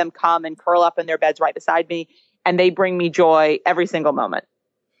 both of them come and curl up in their beds right beside me, and they bring me joy every single moment.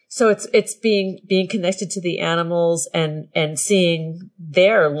 So it's being connected to the animals and seeing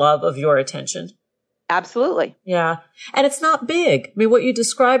their love of your attention. Absolutely. Yeah. And it's not big. I mean, what you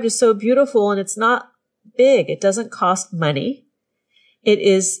described is so beautiful and it's not big. It doesn't cost money. It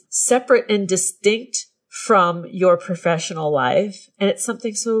is separate and distinct from your professional life. And it's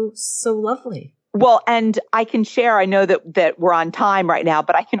something so lovely. Well, and I can share, I know that we're on time right now,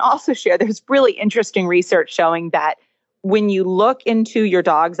 but I can also share there's really interesting research showing that when you look into your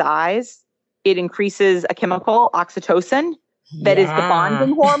dog's eyes, it increases a chemical, oxytocin, that is the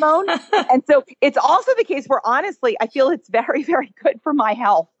bonding hormone. And so it's also the case where honestly, I feel it's very, very good for my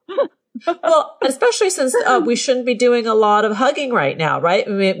health. Well, especially since we shouldn't be doing a lot of hugging right now, right? I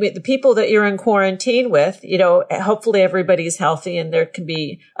mean, the people that you're in quarantine with, hopefully everybody's healthy and there can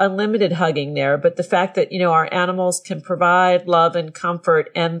be unlimited hugging there. But the fact that, our animals can provide love and comfort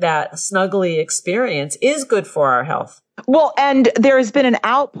and that snuggly experience is good for our health. Well, and there has been an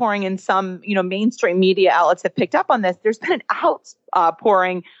outpouring in some, mainstream media outlets have picked up on this. There's been an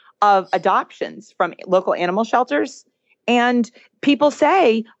outpouring of adoptions from local animal shelters. And people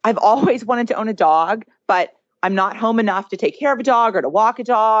say, I've always wanted to own a dog, but I'm not home enough to take care of a dog or to walk a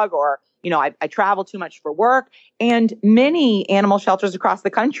dog, or, I travel too much for work. And many animal shelters across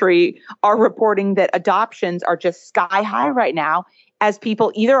the country are reporting that adoptions are just sky high right now as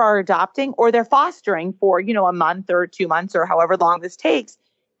people either are adopting or they're fostering for, a month or 2 months or however long this takes.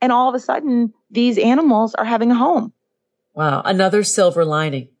 And all of a sudden, these animals are having a home. Wow. Another silver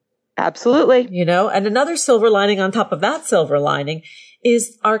lining. Absolutely. And another silver lining on top of that silver lining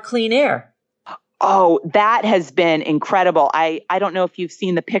is our clean air. Oh, that has been incredible. I don't know if you've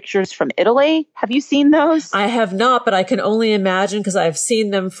seen the pictures from Italy. Have you seen those? I have not, but I can only imagine because I've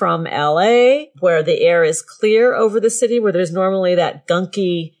seen them from LA where the air is clear over the city where there's normally that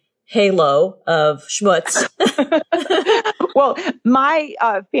gunky halo of schmutz. Well, my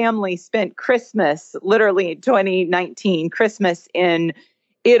family spent Christmas, literally 2019 Christmas in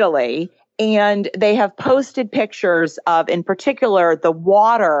Italy. And they have posted pictures of, in particular, the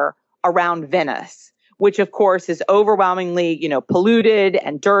water around Venice, which of course is overwhelmingly, polluted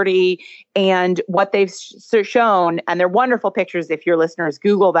and dirty. And what they've shown, and they're wonderful pictures if your listeners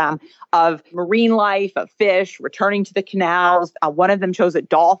Google them, of marine life, of fish returning to the canals. One of them shows a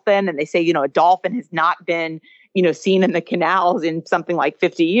dolphin, and they say, a dolphin has not been, seen in the canals in something like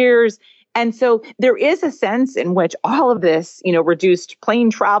 50 years. And so there is a sense in which all of this, reduced plane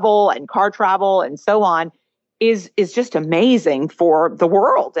travel and car travel and so on is just amazing for the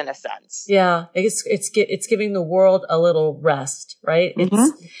world in a sense. Yeah, it's giving the world a little rest, right?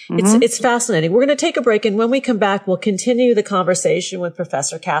 It's fascinating. We're going to take a break, and when we come back, we'll continue the conversation with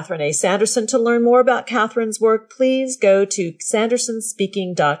Professor Catherine A. Sanderson. To learn more about Catherine's work, please go to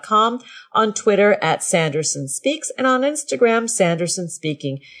sandersonspeaking.com, on Twitter at Sanderson Speaks, and on Instagram, Sanderson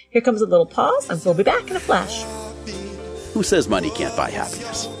Speaking. Here comes a little pause, and we'll be back in a flash. Who says money can't buy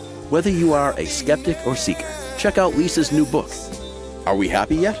happiness? Whether you are a skeptic or seeker, check out Lisa's new book. Are we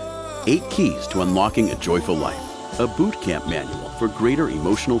happy yet? 8 Keys to Unlocking a Joyful Life. A boot camp manual for greater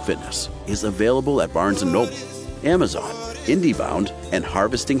emotional fitness is available at Barnes & Noble, Amazon, IndieBound, and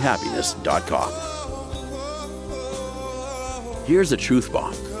HarvestingHappiness.com. Here's a truth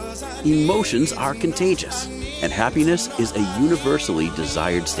bomb. Emotions are contagious, and happiness is a universally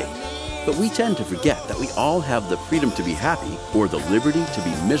desired state. But we tend to forget that we all have the freedom to be happy or the liberty to be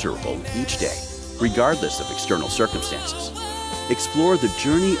miserable each day, regardless of external circumstances. Explore the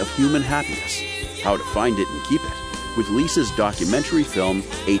journey of human happiness, how to find it and keep it, with Lisa's documentary film,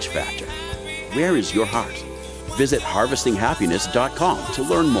 H Factor. Where is your heart? Visit HarvestingHappiness.com to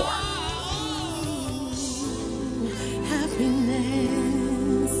learn more.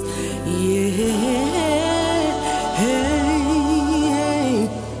 Happiness, yeah.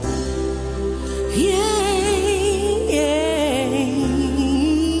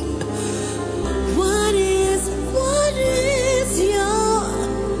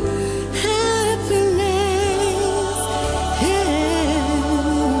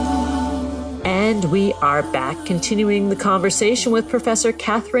 And we are back, continuing the conversation with Professor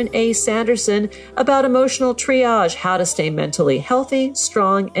Catherine A. Sanderson about emotional triage, how to stay mentally healthy,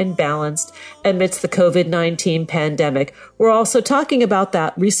 strong, and balanced amidst the COVID-19 pandemic. We're also talking about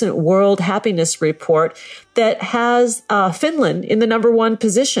that recent World Happiness Report that has Finland in the #1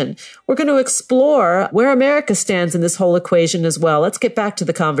 position. We're going to explore where America stands in this whole equation as well. Let's get back to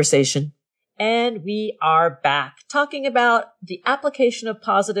the conversation. And we are back talking about the application of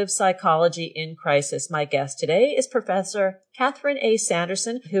positive psychology in crisis. My guest today is Professor Catherine A.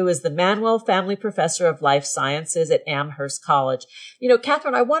 Sanderson, who is the Manuel Family Professor of Life Sciences at Amherst College.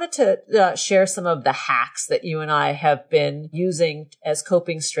 Catherine, I wanted to share some of the hacks that you and I have been using as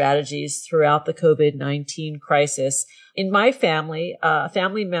coping strategies throughout the COVID-19 crisis. In my family, a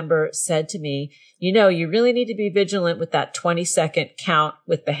family member said to me, you really need to be vigilant with that 20-second count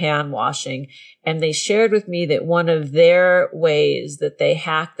with the hand washing. And they shared with me that one of their ways that they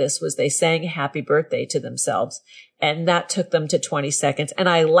hacked this was they sang happy birthday to themselves. And that took them to 20 seconds. And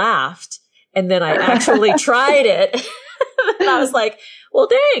I laughed. And then I actually tried it. And I was like, well,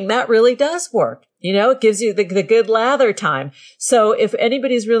 dang, that really does work. It gives you the good lather time. So if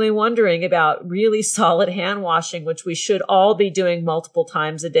anybody's really wondering about really solid hand washing, which we should all be doing multiple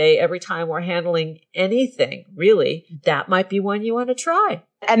times a day, every time we're handling anything, really, that might be one you want to try.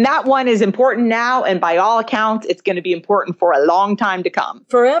 And that one is important now. And by all accounts, it's going to be important for a long time to come.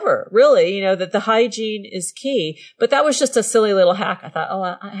 Forever, really, that the hygiene is key. But that was just a silly little hack. I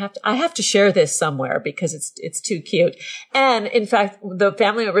thought, I have to share this somewhere because it's too cute. And in fact, the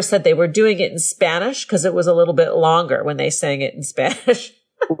family member said they were doing it in Spanish because it was a little bit longer when they sang it in Spanish.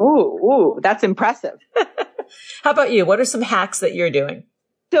 Ooh, that's impressive. How about you? What are some hacks that you're doing?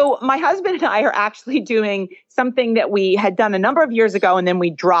 So my husband and I are actually doing something that we had done a number of years ago and then we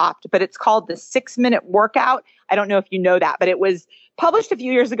dropped, but it's called the 6-minute workout. I don't know if you know that, but it was published a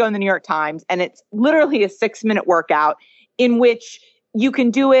few years ago in the New York Times, and it's literally a 6-minute workout in which you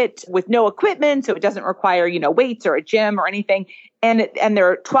can do it with no equipment. So it doesn't require, weights or a gym or anything. And there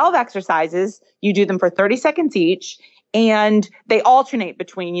are 12 exercises. You do them for 30 seconds each. And they alternate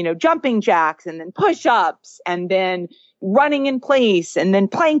between, jumping jacks and then push-ups and then running in place and then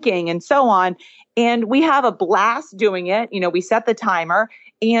planking and so on. And we have a blast doing it. We set the timer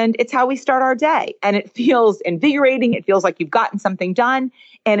and it's how we start our day. And it feels invigorating. It feels like you've gotten something done.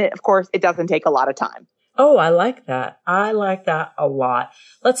 And of course, it doesn't take a lot of time. Oh, I like that. I like that a lot.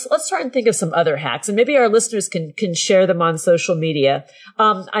 Let's try and think of some other hacks, and maybe our listeners can share them on social media.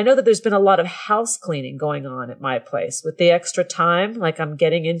 I know that there's been a lot of house cleaning going on at my place with the extra time. Like I'm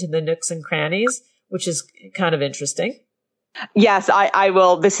getting into the nooks and crannies, which is kind of interesting. Yes, I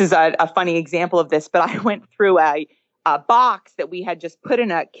will. This is a funny example of this, but I went through a box that we had just put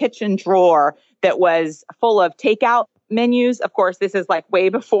in a kitchen drawer that was full of takeout menus. Of course, this is like way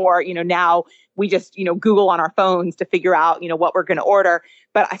before, now we just, Google on our phones to figure out, what we're going to order.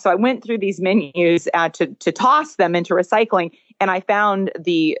 So I went through these menus to toss them into recycling. And I found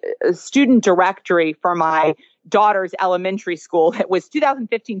the student directory for my daughter's elementary school. It was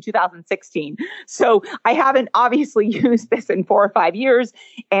 2015, 2016. So I haven't obviously used this in 4 or 5 years.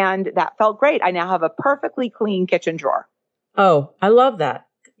 And that felt great. I now have a perfectly clean kitchen drawer. Oh, I love that.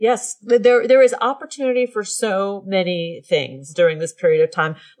 Yes, there is opportunity for so many things during this period of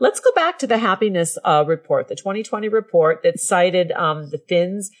time. Let's go back to the happiness report, the 2020 report that cited the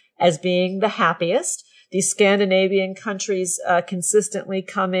Finns as being the happiest. These Scandinavian countries consistently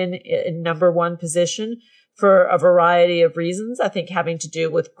come in number one position for a variety of reasons, I think having to do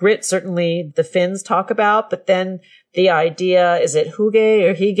with grit, certainly the Finns talk about, but then the idea, is it hygge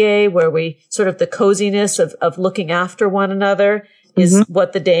or hygge, where we sort of the coziness of looking after one another is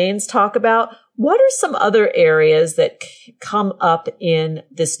what the Danes talk about. What are some other areas that come up in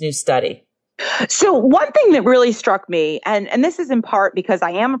this new study? So one thing that really struck me, and this is in part because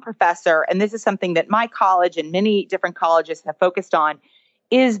I am a professor, and this is something that my college and many different colleges have focused on,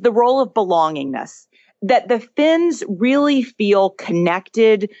 is the role of belongingness. That the Finns really feel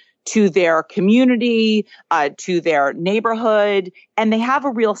connected to their community, to their neighborhood, and they have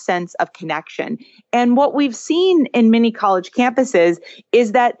a real sense of connection. And what we've seen in many college campuses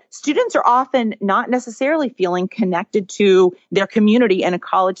is that students are often not necessarily feeling connected to their community in a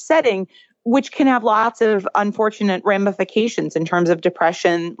college setting, which can have lots of unfortunate ramifications in terms of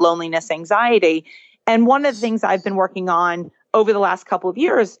depression, loneliness, anxiety. And one of the things I've been working on over the last couple of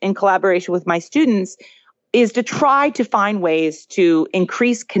years in collaboration with my students is to try to find ways to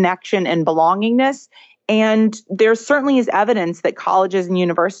increase connection and belongingness. And there certainly is evidence that colleges and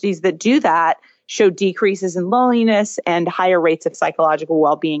universities that do that show decreases in loneliness and higher rates of psychological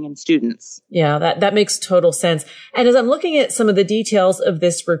well-being in students. Yeah, that makes total sense. And as I'm looking at some of the details of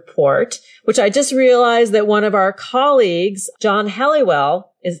this report, which I just realized that one of our colleagues, John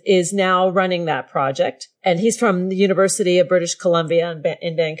Halliwell, is now running that project. And he's from the University of British Columbia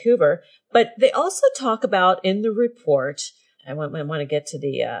in Vancouver. But they also talk about in the report, I want to get to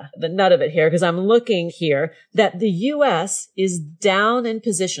the nut of it here because I'm looking here, that the U.S. is down in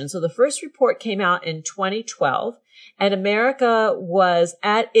position. So the first report came out in 2012, and America was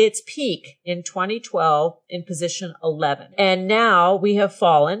at its peak in 2012 in position 11. And now we have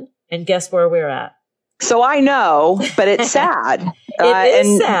fallen, and guess where we're at? So I know, but it's sad. It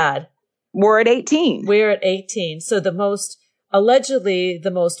is sad. We're at 18. We're at 18. So allegedly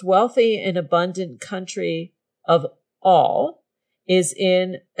the most wealthy and abundant country of all is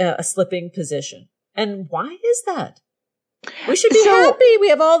in a slipping position. And why is that? We should be happy. We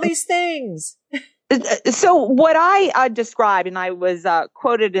have all these things. So what I described, and I was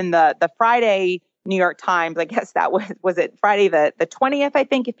quoted in the Friday New York Times, I guess that was it Friday the 20th, I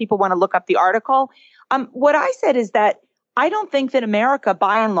think, if people want to look up the article. What I said is that I don't think that America,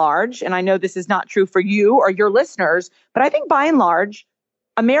 by and large, and I know this is not true for you or your listeners, but I think by and large,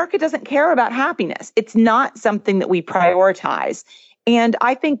 America doesn't care about happiness. It's not something that we prioritize. And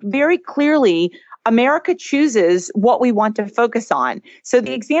I think very clearly, America chooses what we want to focus on. So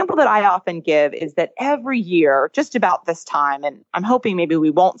the example that I often give is that every year, just about this time, and I'm hoping maybe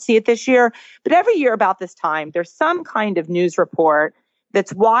we won't see it this year, but every year about this time, there's some kind of news report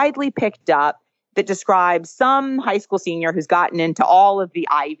that's widely picked up that describes some high school senior who's gotten into all of the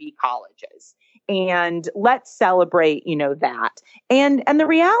Ivy colleges. And let's celebrate, that. And the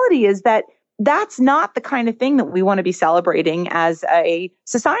reality is that that's not the kind of thing that we want to be celebrating as a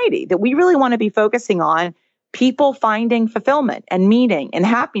society, that we really want to be focusing on people finding fulfillment and meaning and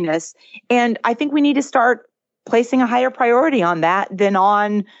happiness. And I think we need to start placing a higher priority on that than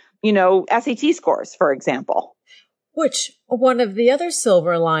on, SAT scores, for example. Which one of the other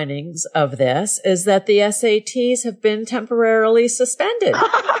silver linings of this is that the SATs have been temporarily suspended.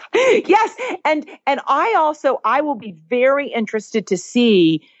 Yes. And I will be very interested to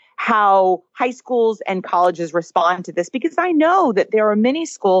see how high schools and colleges respond to this, because I know that there are many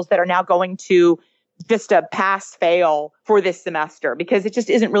schools that are now going to just a pass fail for this semester, because it just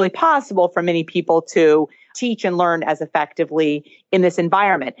isn't really possible for many people to teach and learn as effectively in this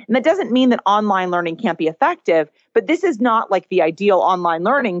environment. And that doesn't mean that online learning can't be effective, but this is not like the ideal online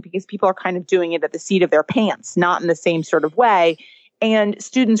learning, because people are kind of doing it at the seat of their pants, not in the same sort of way. And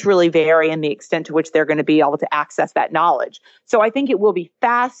students really vary in the extent to which they're going to be able to access that knowledge. So I think it will be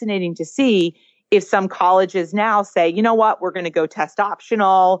fascinating to see if some colleges now say, you know what, we're going to go test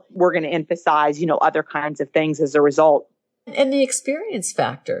optional. We're going to emphasize, other kinds of things as a result. And the experience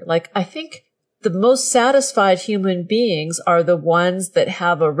factor. Like, I think the most satisfied human beings are the ones that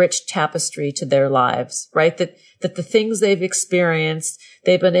have a rich tapestry to their lives, right? That the things they've experienced,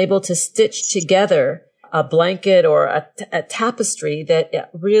 they've been able to stitch together a blanket or a tapestry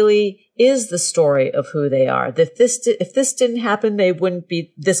that really is the story of who they are. That if this didn't happen, they wouldn't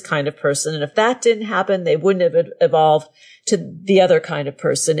be this kind of person. And if that didn't happen, they wouldn't have evolved to the other kind of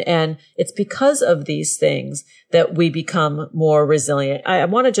person. And it's because of these things that we become more resilient. I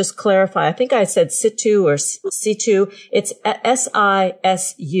want to just clarify. I think I said situ or situ. It's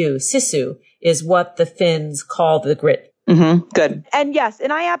S-I-S-U. Sisu is what the Finns call the grit. Mm-hmm. Good. And yes,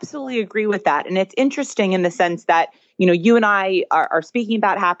 and I absolutely agree with that. And it's interesting in the sense that, you and I are speaking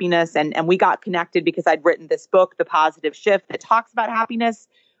about happiness and we got connected because I'd written this book, The Positive Shift, that talks about happiness.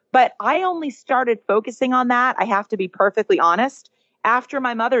 But I only started focusing on that, I have to be perfectly honest, after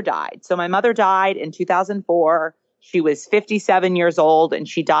my mother died. So my mother died in 2004. She was 57 years old and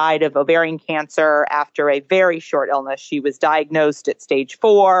she died of ovarian cancer after a very short illness. She was diagnosed at stage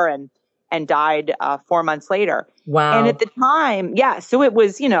 4 and died 4 months later. Wow. And at the time, so it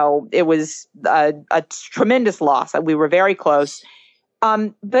was, a tremendous loss. We were very close.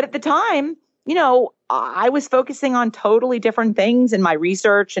 But at the time, I was focusing on totally different things in my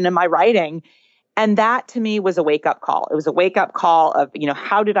research and in my writing. And that to me was a wake-up call. It was a wake-up call of,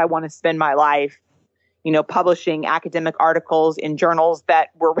 how did I want to spend my life, publishing academic articles in journals that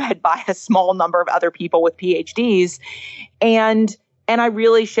were read by a small number of other people with PhDs. And I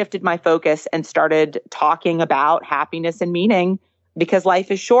really shifted my focus and started talking about happiness and meaning because life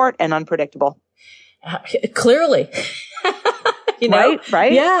is short and unpredictable. Clearly. Right?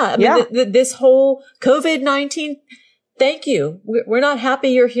 Yeah. I mean, this whole COVID-19, thank you. We're not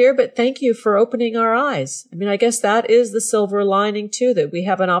happy you're here, but thank you for opening our eyes. I mean, I guess that is the silver lining too, that we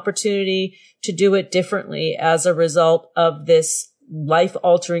have an opportunity to do it differently as a result of this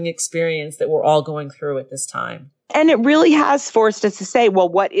life-altering experience that we're all going through at this time. And it really has forced us to say, well,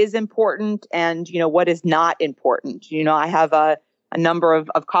 what is important and, what is not important? I have a number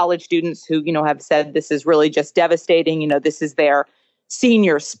of college students who, have said this is really just devastating. This is their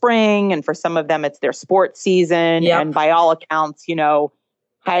senior spring. And for some of them, it's their sports season. Yep. And by all accounts,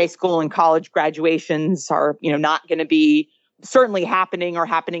 high school and college graduations are, not going to be certainly happening or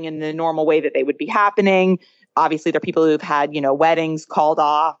happening in the normal way that they would be happening. Obviously, there are people who've had, weddings called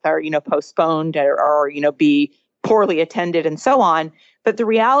off or, postponed or be poorly attended and so on. But the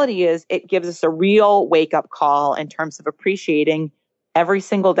reality is it gives us a real wake-up call in terms of appreciating every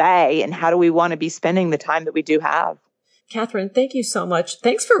single day and how do we want to be spending the time that we do have. Catherine, thank you so much.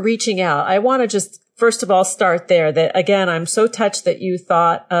 Thanks for reaching out. I want to just first of all start there that, again, I'm so touched that you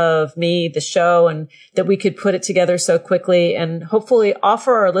thought of me, the show, and that we could put it together so quickly and hopefully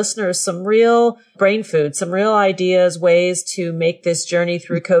offer our listeners some real brain food, some real ideas, ways to make this journey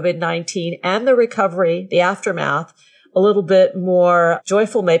through COVID-19 and the recovery, the aftermath, a little bit more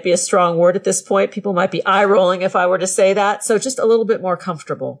joyful might be a strong word at this point. People might be eye rolling if I were to say that. So just a little bit more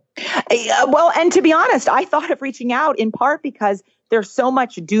comfortable. Well, and to be honest, I thought of reaching out in part because there's so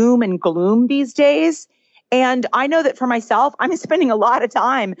much doom and gloom these days. And I know that for myself, I'm spending a lot of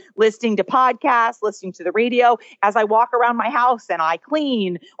time listening to podcasts, listening to the radio as I walk around my house and I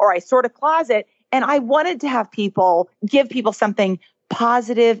clean or I sort a closet. And I wanted to have give people something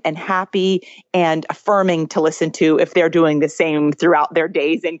positive and happy and affirming to listen to if they're doing the same throughout their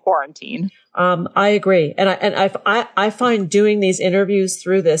days in quarantine. I agree. And I find doing these interviews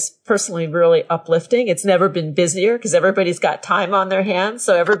through this personally really uplifting. It's never been busier because everybody's got time on their hands.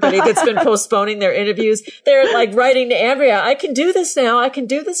 So everybody that's been postponing their interviews, they're like writing to Andrea, I can do this now.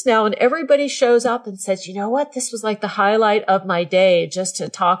 And everybody shows up and says, you know what? This was like the highlight of my day just to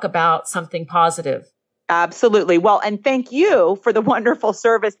talk about something positive. Absolutely. Well, and thank you for the wonderful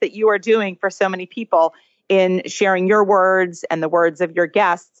service that you are doing for so many people in sharing your words and the words of your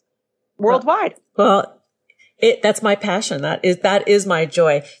guests worldwide. Well, that's my passion. That is my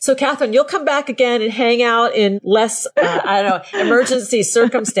joy. So, Catherine, you'll come back again and hang out in less, emergency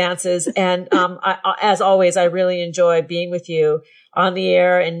circumstances. And as always, I really enjoy being with you on the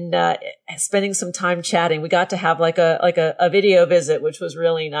air and spending some time chatting. We got to have like a video visit, which was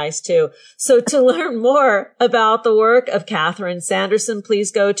really nice too. So to learn more about the work of Catherine Sanderson,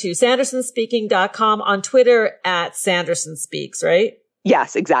 please go to sandersonspeaking.com, on Twitter at Sanderson Speaks, right?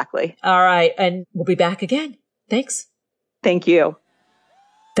 Yes, exactly. All right. And we'll be back again. Thanks. Thank you.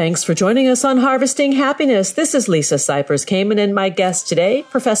 Thanks for joining us on Harvesting Happiness. This is Lisa Cypers-Kamen and my guest today,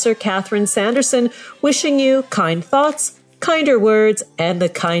 Professor Catherine Sanderson, wishing you kind thoughts, kinder words, and the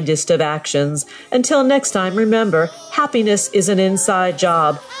kindest of actions. Until next time, remember, happiness is an inside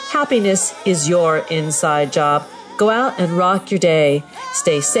job. Happiness is your inside job. Go out and rock your day.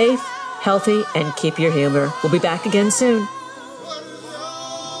 Stay safe, healthy, and keep your humor. We'll be back again soon.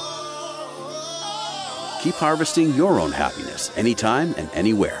 Keep harvesting your own happiness anytime and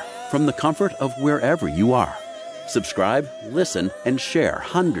anywhere from the comfort of wherever you are. Subscribe, listen, and share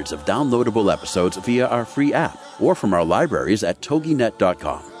hundreds of downloadable episodes via our free app or from our libraries at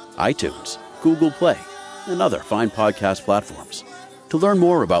toginet.com, iTunes, Google Play, and other fine podcast platforms. To learn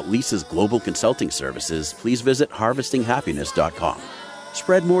more about Lisa's global consulting services, please visit harvestinghappiness.com.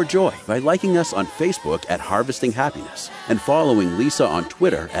 Spread more joy by liking us on Facebook at Harvesting Happiness and following Lisa on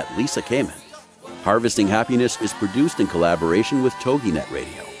Twitter at Lisa Kamen. Harvesting Happiness is produced in collaboration with TogiNet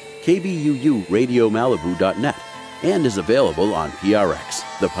Radio, KBUU Radio Malibu.net, and is available on PRX,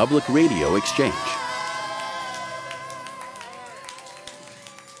 the Public Radio Exchange.